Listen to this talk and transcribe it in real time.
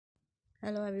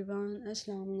Hello everyone,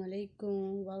 Assalamu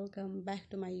alaikum. Welcome back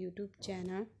to my YouTube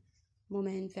channel,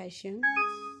 Moment Fashion.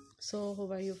 So, how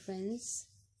are you friends?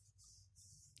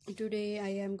 Today I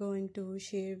am going to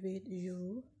share with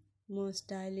you most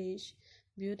stylish,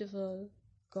 beautiful,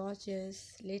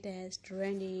 gorgeous, latest,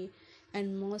 trendy,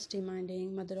 and most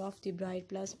demanding mother of the bride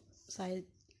plus size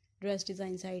dress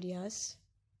designs ideas.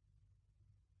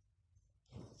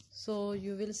 So,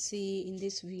 you will see in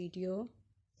this video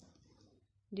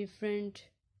different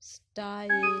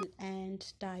style and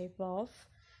type of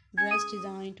dress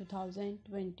design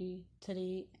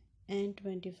 2023 and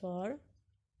 24.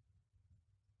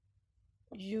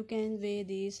 You can wear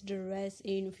this dress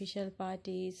in official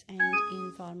parties and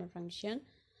in formal function.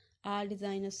 Our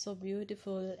design is so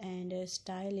beautiful and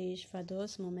stylish for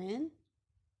those women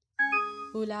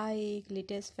who like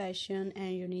latest fashion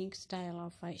and unique style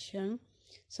of fashion.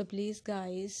 So please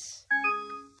guys,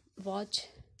 watch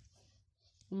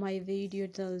my video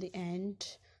till the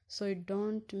end so you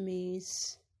don't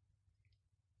miss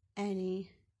any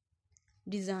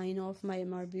design of my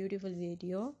more beautiful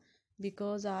video,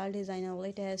 because all design are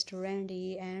latest,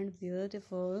 trendy and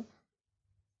beautiful,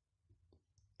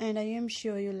 and I am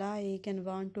sure you like and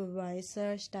want to buy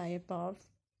such type of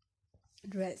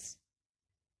dress.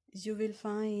 You will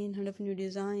find 100 of new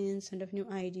designs, 100 of new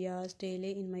ideas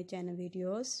daily in my channel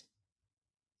videos.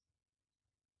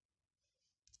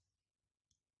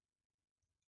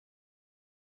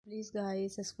 Please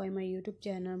guys, subscribe my YouTube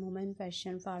channel Moment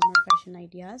Fashion for more fashion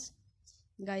ideas.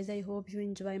 Guys, I hope you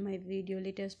enjoy my video,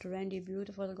 latest trendy,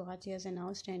 beautiful, gorgeous and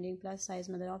outstanding plus size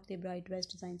mother of the bride dress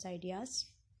designs ideas.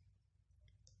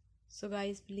 So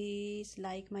guys, please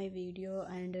like my video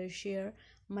and share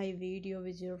my video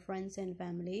with your friends and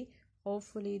family.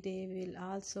 Hopefully they will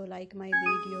also like my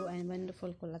video and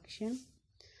wonderful collection.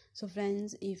 So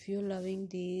friends, if you're loving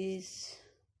these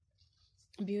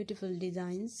beautiful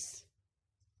designs,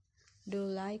 do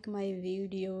like my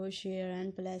video, share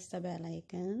and press the bell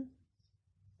icon.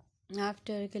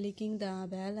 After clicking the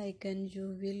bell icon,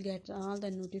 you will get all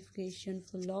the notification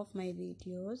full of my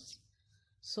videos,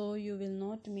 so you will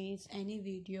not miss any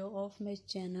video of my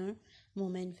channel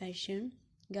Moment Fashion.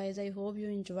 Guys, I hope you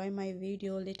enjoy my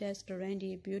video, latest,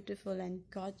 trendy, beautiful and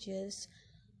gorgeous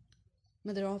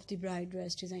mother of the bride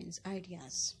dress designs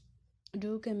ideas.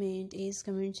 Do comment in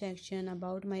comment section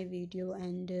about my video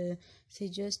and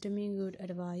suggest me good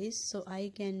advice so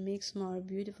I can make more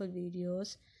beautiful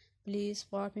videos. Please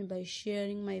support me by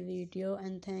sharing my video,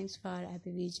 and thanks for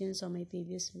happy visions on my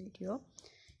previous video.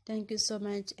 Thank you so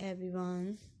much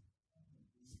everyone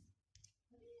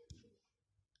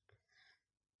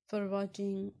for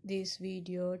watching this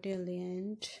video till the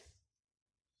end.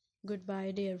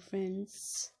 Goodbye dear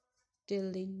friends,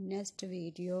 till the next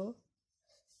video.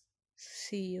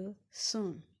 See you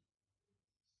soon.